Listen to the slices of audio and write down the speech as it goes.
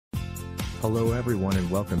Hello everyone and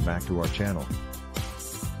welcome back to our channel.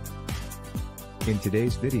 In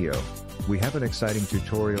today's video, we have an exciting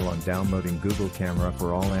tutorial on downloading Google Camera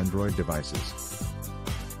for all Android devices.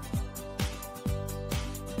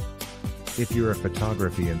 If you're a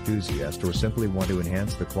photography enthusiast or simply want to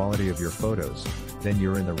enhance the quality of your photos, then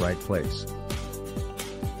you're in the right place.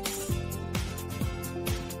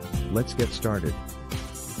 Let's get started.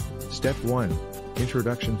 Step 1.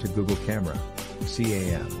 Introduction to Google Camera,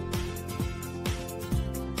 GCam.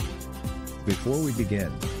 Before we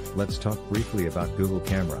begin, let's talk briefly about Google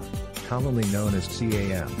Camera, commonly known as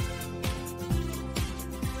GCam.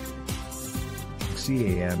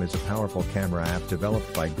 GCam is a powerful camera app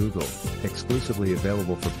developed by Google, exclusively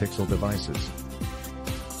available for Pixel devices.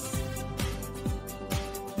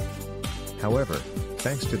 However,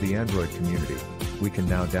 thanks to the Android community, we can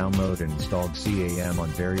now download and install GCam on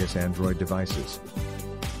various Android devices.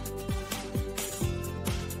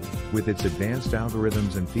 With its advanced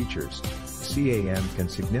algorithms and features, GCam can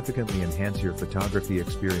significantly enhance your photography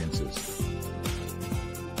experiences.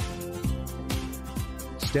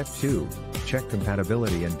 Step 2. Check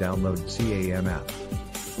compatibility and download GCam app.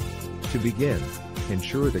 To begin,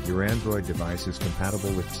 ensure that your Android device is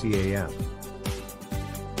compatible with GCam.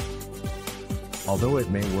 Although it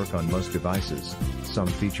may work on most devices, some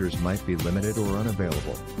features might be limited or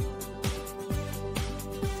unavailable.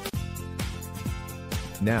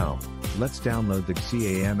 Now, let's download the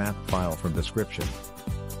GCam app file from description.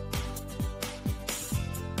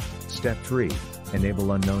 Step 3.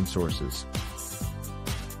 Enable unknown sources.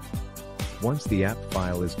 Once the app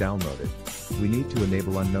file is downloaded, we need to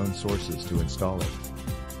enable unknown sources to install it.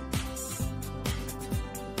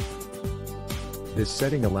 This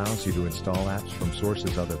setting allows you to install apps from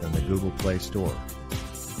sources other than the Google Play Store.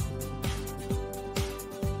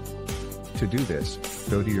 To do this,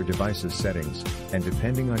 go to your device's settings, and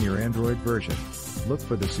depending on your Android version, look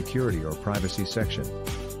for the security or privacy section.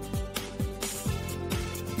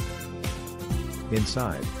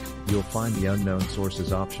 Inside, you'll find the unknown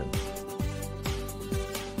sources option.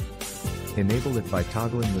 Enable it by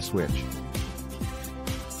toggling the switch.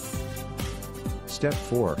 Step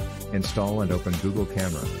 4. Install and open Google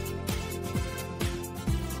Camera.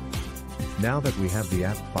 Now that we have the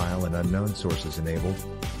app file and unknown sources enabled,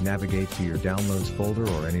 navigate to your Downloads folder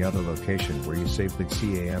or any other location where you saved the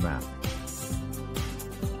GCam app.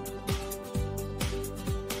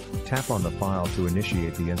 Tap on the file to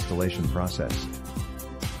initiate the installation process.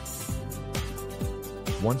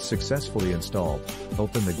 Once successfully installed,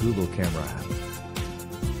 open the Google Camera app.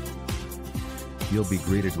 You'll be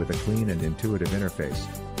greeted with a clean and intuitive interface,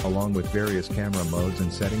 along with various camera modes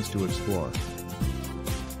and settings to explore.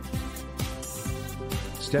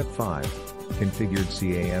 Step 5. Configured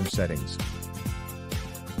GCam settings.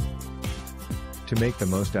 To make the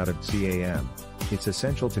most out of GCam, it's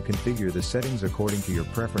essential to configure the settings according to your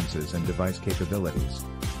preferences and device capabilities.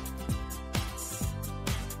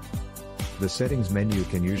 The settings menu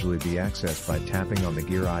can usually be accessed by tapping on the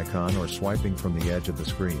gear icon or swiping from the edge of the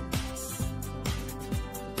screen.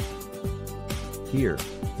 Here,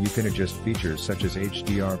 you can adjust features such as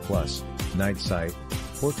HDR+, night sight,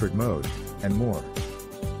 portrait mode, and more.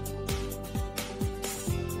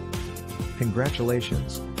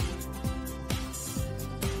 Congratulations!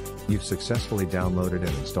 You've successfully downloaded and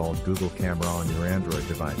installed Google Camera on your Android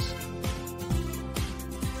device.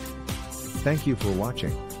 Thank you for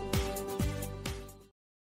watching.